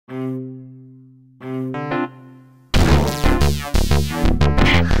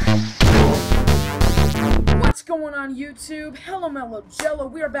YouTube? Hello Mellow Jello.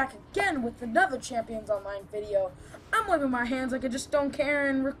 We are back again with another Champions Online video. I'm waving my hands like I just don't care,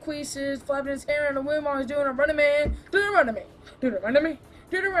 and Requise is flapping his hair in the wind while he's doing a running man. Do the running me. Do the running me.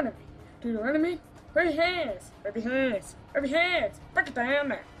 Do the running me. Do the running me. Wave your hands. Wave your hands. Wave your hands. Break it down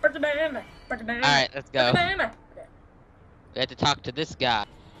there. Break it down there. Break it down there. Alright, let's go. Break it down there. Okay. We have to talk to this guy.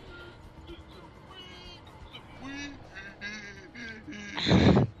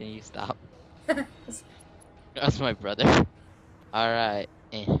 Can you stop? That's my brother. Alright.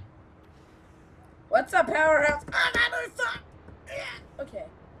 What's up, Powerhouse? Another song! Yeah. Okay.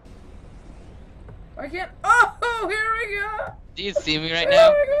 I can't. Oh, here we go! Do you see me right Here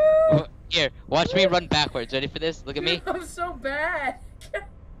now? we go! Here, watch me run backwards. Ready for this? Look at me. I'm so bad.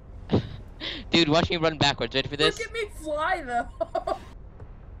 Dude, watch me run backwards. Ready for this? Look at me fly, though.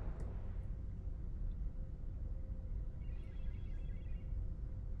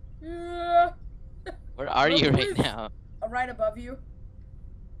 Yeah. Where are you right Please. now? Right above you.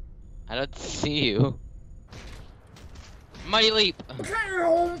 I don't see you. Mighty leap.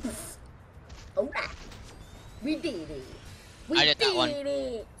 Alright. We did it. We I did that one.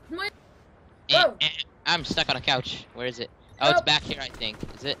 it. I'm stuck on a couch. Where is it? Oh, it's Help. back here, I think.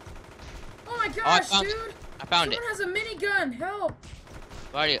 Is it? Oh my I gosh, found dude. I found Someone has a minigun. Help.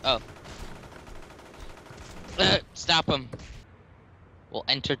 Where are you? Oh. Stop him. We'll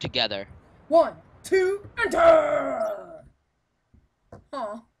enter together. 1, 2, enter!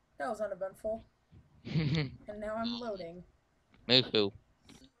 Aw, that was uneventful. And now I'm loading. Moo-hoo.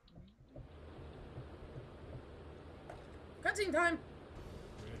 Cutscene time!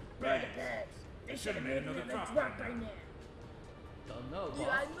 Bags. They should have made another drop by now. Don't know, Yeah,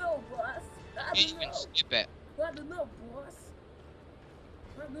 boss. I know, boss. I You don't can know. skip it. I don't know, boss.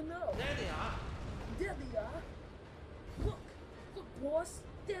 I don't know. There they are. There they are. Look, look, boss.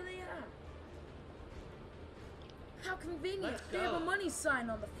 There they are. How convenient. Let's They have a go. money sign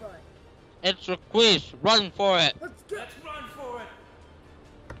on the front. It's a quiz. Run for it. Let's go. Let's run for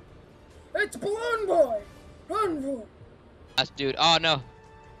it. It's Balloon Boy. Run for it. Us, dude. Oh no.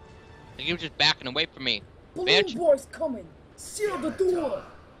 He was just backing away from me. Balloon Bitch. Boy's coming. Seal the door.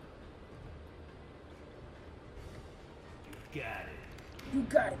 Got it. You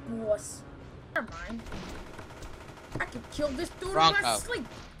got it, boss. Never mind. I can kill this dude in Bronco. my sleep.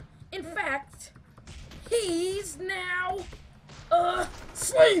 In fact, he's now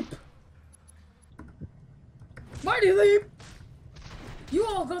asleep. Mighty Leap. You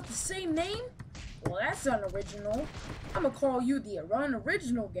all got the same name? Well, that's unoriginal. I'm gonna call you the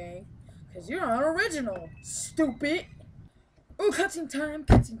unoriginal gang, cause you're unoriginal, stupid. Ooh, cutscene time,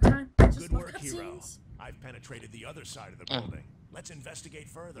 cutscene time. I just Good love work, hero. cutscenes. I've penetrated the other side of the building. Let's investigate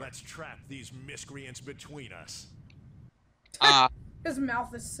further. Let's trap these miscreants between us. His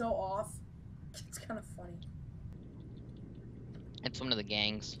mouth is so off. It's kind of funny. It's one of the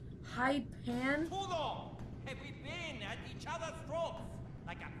gangs. Hi, Pan. Too long. Have we been at each other's throats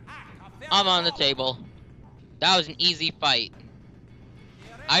like a pack of I'm on the table. That was an easy fight.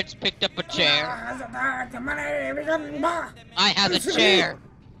 I just picked up a chair. I have a chair.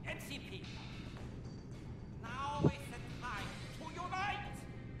 NCP. Now is the time to unite.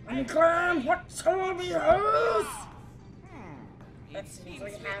 And climb what's all the house. It That seems seems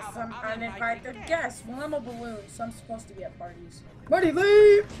like we it has have some uninvited uninvited guests. guests. Well, I'm a balloon, so I'm supposed to be at parties. Mighty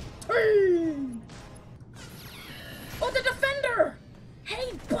Leap! Team! Oh, the Defender!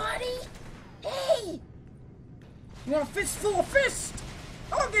 Hey, buddy! Hey! You want a fistful of fist?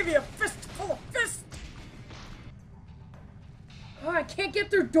 I'll give you a fistful of fist! Oh, I can't get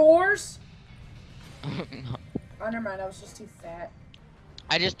through doors? Oh, never mind, I was just too fat.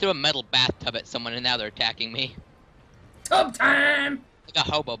 I just threw a metal bathtub at someone and now they're attacking me. Tub time! Like a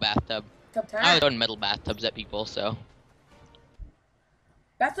hobo bathtub. Tub I was time. throwing metal bathtubs at people, so.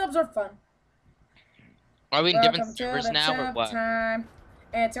 Bathtubs are fun. Are we in different Welcome to servers the now or tub what? Time.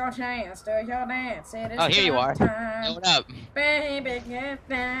 It's your chance to your dance. It is Oh, here you tub are. Time. What up? Baby, get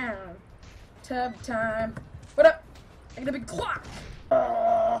down. Tub time. What up? I got a big clock.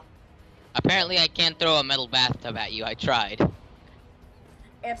 Apparently I can't throw a metal bathtub at you. I tried.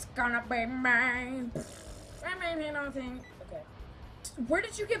 It's gonna be mine. I mean, nothing. Okay. Where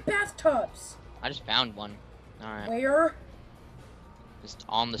did you get bathtubs? I just found one. Alright. Where? Just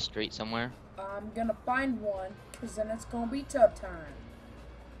on the street somewhere. I'm gonna find one, cause then it's gonna be tub time.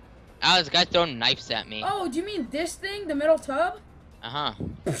 Oh, this guy's throwing knives at me. Oh, do you mean this thing, the middle tub? Uh-huh.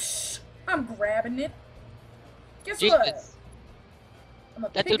 Psh, I'm grabbing it. Guess what? Jesus. I'm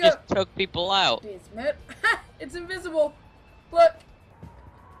gonna That pick dude just up took people out. this map. It's invisible. Look.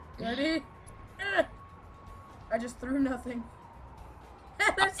 Ready? I just threw nothing.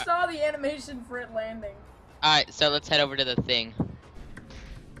 I saw the animation for it landing. Alright, so let's head over to the thing.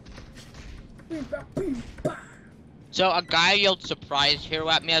 So a guy yelled surprise hero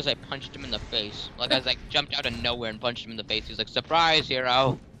at me as I punched him in the face. Like as I jumped out of nowhere and punched him in the face. He was like, surprise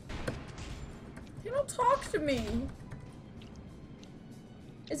hero. You don't talk to me.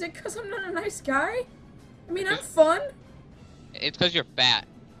 Is it because I'm not a nice guy? I mean, I'm fun. It's because you're fat.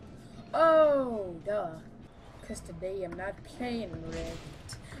 Oh, duh. Because today I'm not playing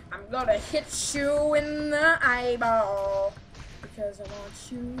rigged. I'm gonna hit you in the eyeball. Because I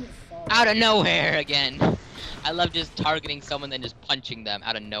want you to fall. Out of nowhere again. I love just targeting someone then just punching them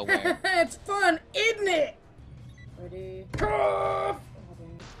out of nowhere. It's fun, isn't it? Ready? You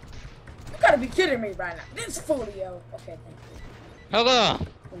gotta be kidding me right now. This folio. Okay, thank you. Hello.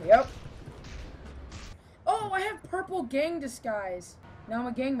 Yep. Oh, I have purple gang disguise. Now I'm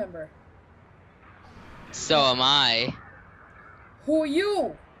a gang member. So am I. Who are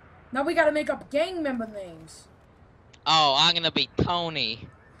you? Now we gotta make up gang member names. Oh, I'm gonna be Tony.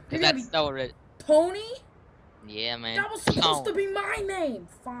 You're Cause gonna that's be so rich. Tony? Yeah, man. That was supposed to be my name.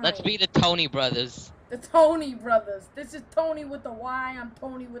 Fine. Let's be the Tony brothers. the Tony brothers. This is Tony with a Y. I'm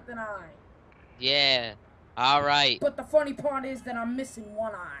Tony with an I. Yeah. Alright. But the funny part is that I'm missing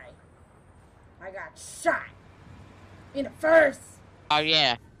one eye. I got shot in the first. Oh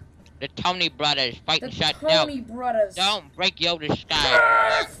yeah. The Tony brothers The fighting shut down. Tony brothers. Don't break your disguise.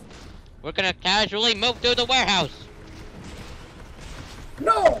 Yes! We're gonna casually move through the warehouse.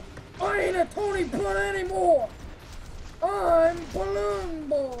 No! I ain't a Tony brother anymore! I'm Balloon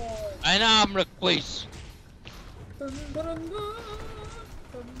Boy! And I'm Requise. Dun, dun, dun, dun,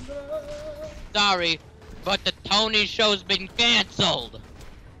 dun, dun. Sorry, but the Tony show's been cancelled.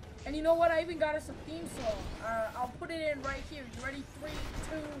 And you know what? I even got us a theme song. I'll put it in right here. You ready? 3,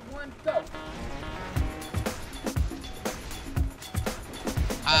 2, 1, go!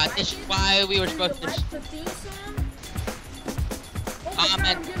 This is why we were supposed to. Like the theme song? Oh my God, and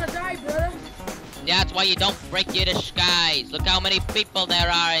I'm gonna die, brother. that's why you don't break your disguise. Look how many people there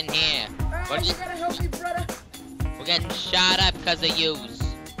are in here. We're, You just, gotta help me, brother. we're getting shot up because of yous.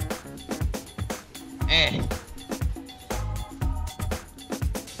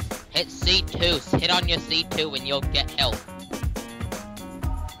 Hit C2. Hit on your C2 and you'll get help.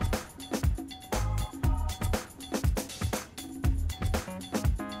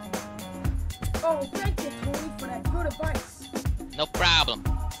 Oh, thank you, Tony, for that good advice. No problem.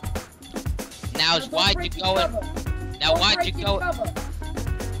 Now, Don't why'd you break your go in? cover. Now, Don't why'd you break go? your cover.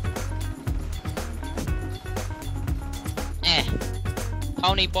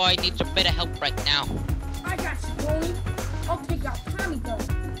 Tony boy needs a bit of help right now. I got you, Tony. I'll take out Tommy gun.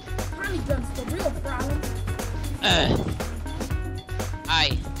 Tommy gun's the real problem.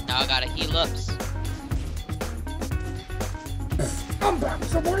 Aye, now I gotta heal ups. I'm back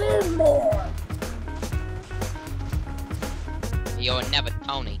to Balloon Boy. You're never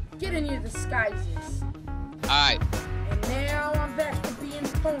Tony. Get in your disguises. Alright, And now I'm back to being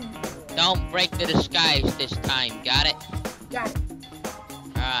Tony Boy. don't break the disguise this time, got it? Got it.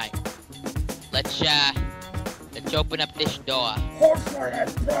 Alright. Let's open up this door. Hold for that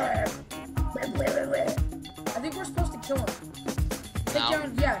plan. I think we're supposed to kill him.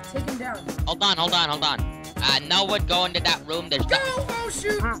 Take No. take him down. Hold on. No one go into that room, there's Go! no. Oh,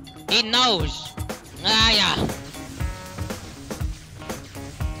 shoot! He knows! Yeah.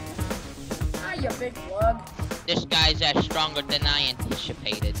 Ah, you big plug. This guy's stronger than I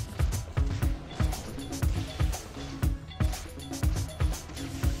anticipated.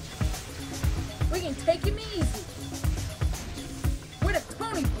 We can take him easy. We're the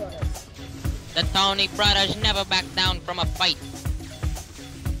Tony brothers. The Tony brothers never back down from a fight.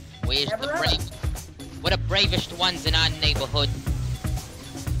 We're Never the ever. we're the bravest ones in our neighborhood.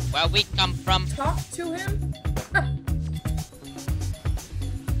 Where we come from, Talk to him?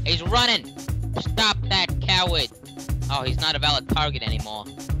 he's running. Stop that coward. Oh, he's not a valid target anymore.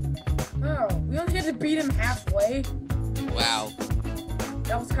 Oh, we only had to beat him halfway. Wow.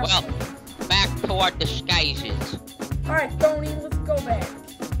 That was kind Well, of... back to our disguises. Alright, Tony, let's go back.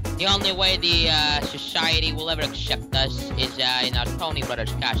 The only way the society will ever accept us is in our Tony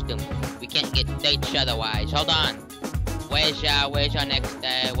Brothers costume. We can't get dates otherwise. Hold on. Where's our next?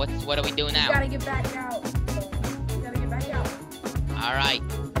 What do we do We now? gotta get back out. Tony. We gotta get back out. All right.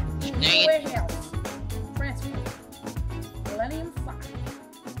 New Stay in. warehouse. Transfer. Millennium 5.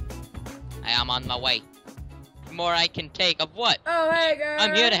 I am on my way. More I can take of what? Oh, hey, girl.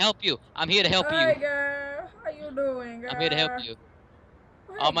 I'm here to help you. I'm here to help Hey, you. girl. How you doing, girl? I'm here to help you.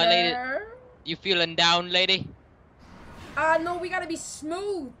 Hey, Oh, my lady. girl. You feeling down, lady? No, we gotta be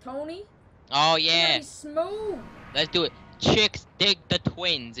smooth, Tony. Oh We gotta yeah. be smooth. Let's do it. Chicks dig the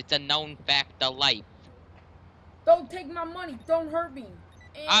twins. It's a known fact of life. Don't take my money. Don't hurt me.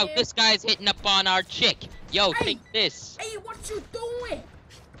 And... Oh, this guy's hitting up on our chick. Yo, Hey! take this. Hey, what you doing?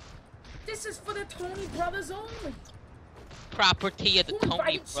 This is for the Tony brothers only. Property of the Who Tony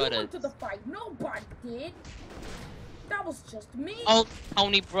invited you brothers. into the fight? Nobody did. That was just me. All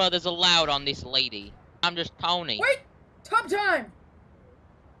Tony brothers allowed on this lady. I'm just Tony. Wait! Top time!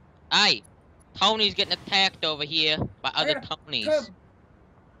 Hey, Tony's getting attacked over here by other Yeah, Tonys. come.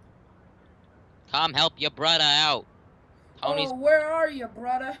 Come help your brother out. Tony's. Oh, where are you,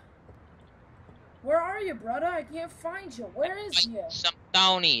 brother? Where are you, brother? I can't find you. Where is Fight you? some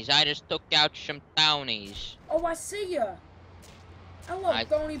Tonys. I just took out some Tonys. Oh, I see ya. Hello, I-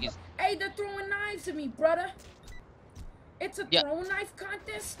 Tony. he's- Hey, they're throwing knives at me, brother. It's a Yeah. throw knife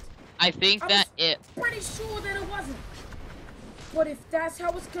contest? I think I that was- it. Pretty sure that it wasn't. But if that's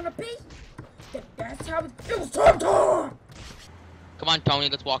how it's gonna be, then that's how it was. Time. Come on, Tony.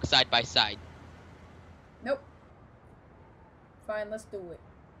 Let's walk side by side. Nope. Fine, let's do it.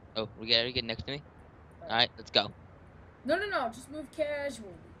 Oh, we gotta get next to me. All right, let's go. No, just move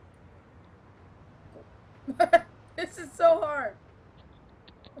casually. This is so hard.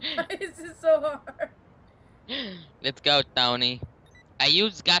 This is so hard. Let's go, Tony. I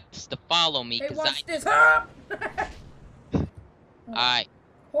use guts to follow me, Hey, cause watch I. this. Ah! All right,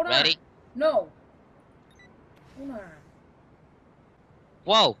 Hold on. ready? No. Hold on.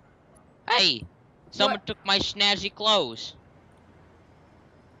 Whoa! Hey, someone What? took my snazzy clothes.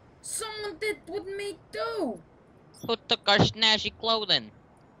 Someone did with me too. Who took our snazzy clothing?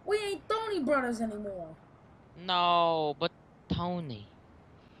 We ain't Tony brothers anymore. No, but Tony.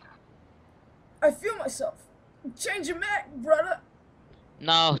 I feel myself. I'm changing back, brother.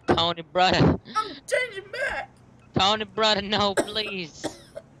 No, Tony brother. I'm changing back. Tony brother, no, please.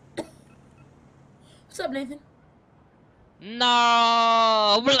 What's up, Nathan?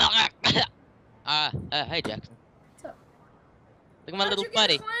 No. Hey Jackson. What's up? Look at my How'd little you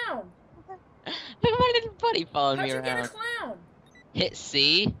buddy. get a clown? Look at my little buddy following How'd me you get a around. clown? Hit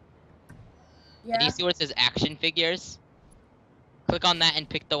C. Yeah. Do you see where it says action figures? Click on that and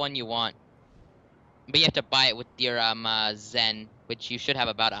pick the one you want. But you have to buy it with your Zen, which you should have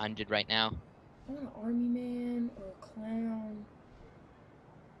about 100 right now. I want an army man or a clown.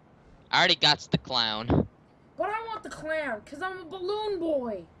 I already got the clown. But I want the clown, because I'm a balloon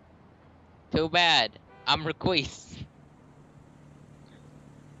boy. Too bad. I'm Requise.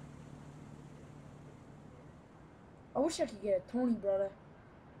 I wish I could get a Tony brother.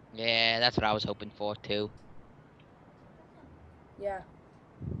 Yeah, that's what I was hoping for too. Yeah.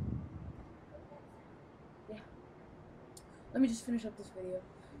 Yeah. Let me just finish up this video.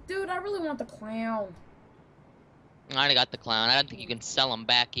 Dude, I really want the clown. I already got the clown. I don't think you can sell him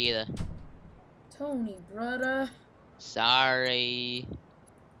back either. Tony, brother. Sorry.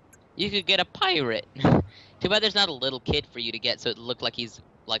 You could get a pirate. Too bad there's not a little kid for you to get so it looked like he's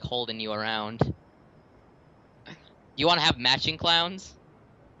like holding you around. You want to have matching clowns?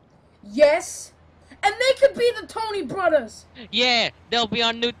 Yes. And they could be the Tony brothers. Yeah, they'll be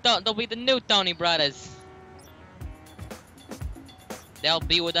our new they'll be the new Tony brothers. They'll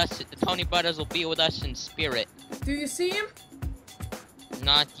be with us. The Tony brothers will be with us in spirit. Do you see him?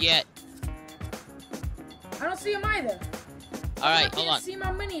 Not yet. I don't see him either. Alright, I hold can't on. see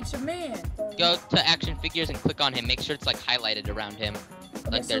my miniature man. Tony. Go to action figures and click on him. Make sure it's like highlighted around him.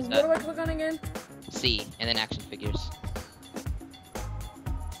 Okay, Like so there's what do that I click on again? C and then action figures.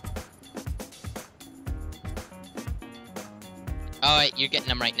 Alright, you're getting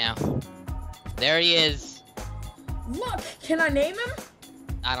him right now. There he is. Look, can I name him?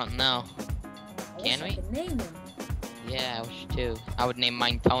 I don't know. I Can wish I we? could name him. Yeah, I wish too. I would name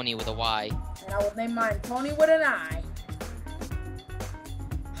mine Tony with a Y. And I would name mine Tony with an I.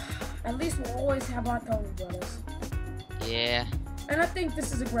 At least we'll always have our Tony brothers. Yeah. And I think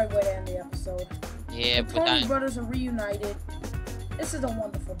this is a great way to end the episode. Yeah, The but Tony I, brothers are reunited. This is a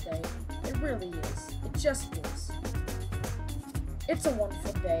wonderful day. It really is. It just is. It's a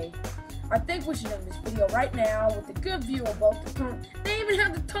wonderful day. I think we should end this video right now with a good view of both the Tony. They even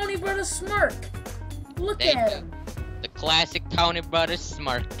have the Tony brothers smirk. Look They at do. him. the classic Tony brothers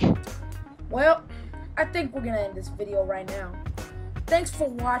smirk. Well, I think we're gonna end this video right now. Thanks for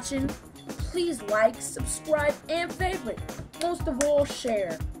watching. Please like, subscribe, and favorite. Most of all,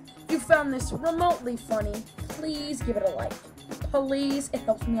 share. If you found this remotely funny, please give it a like. Please, it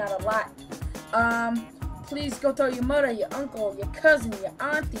helps me out a lot. Please go tell your mother, your uncle, your cousin, your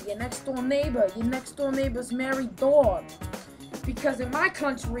auntie, your next door neighbor's married dog. Because in my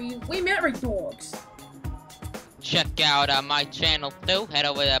country, we marry dogs. Check out my channel too. Head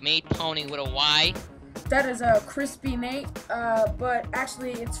over to me, Tony with a Y. That is a crispy Nate, but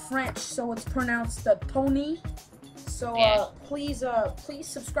actually it's French, so it's pronounced Tony. So Yes. please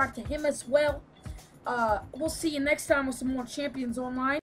subscribe to him as well. We'll see you next time with some more Champions Online.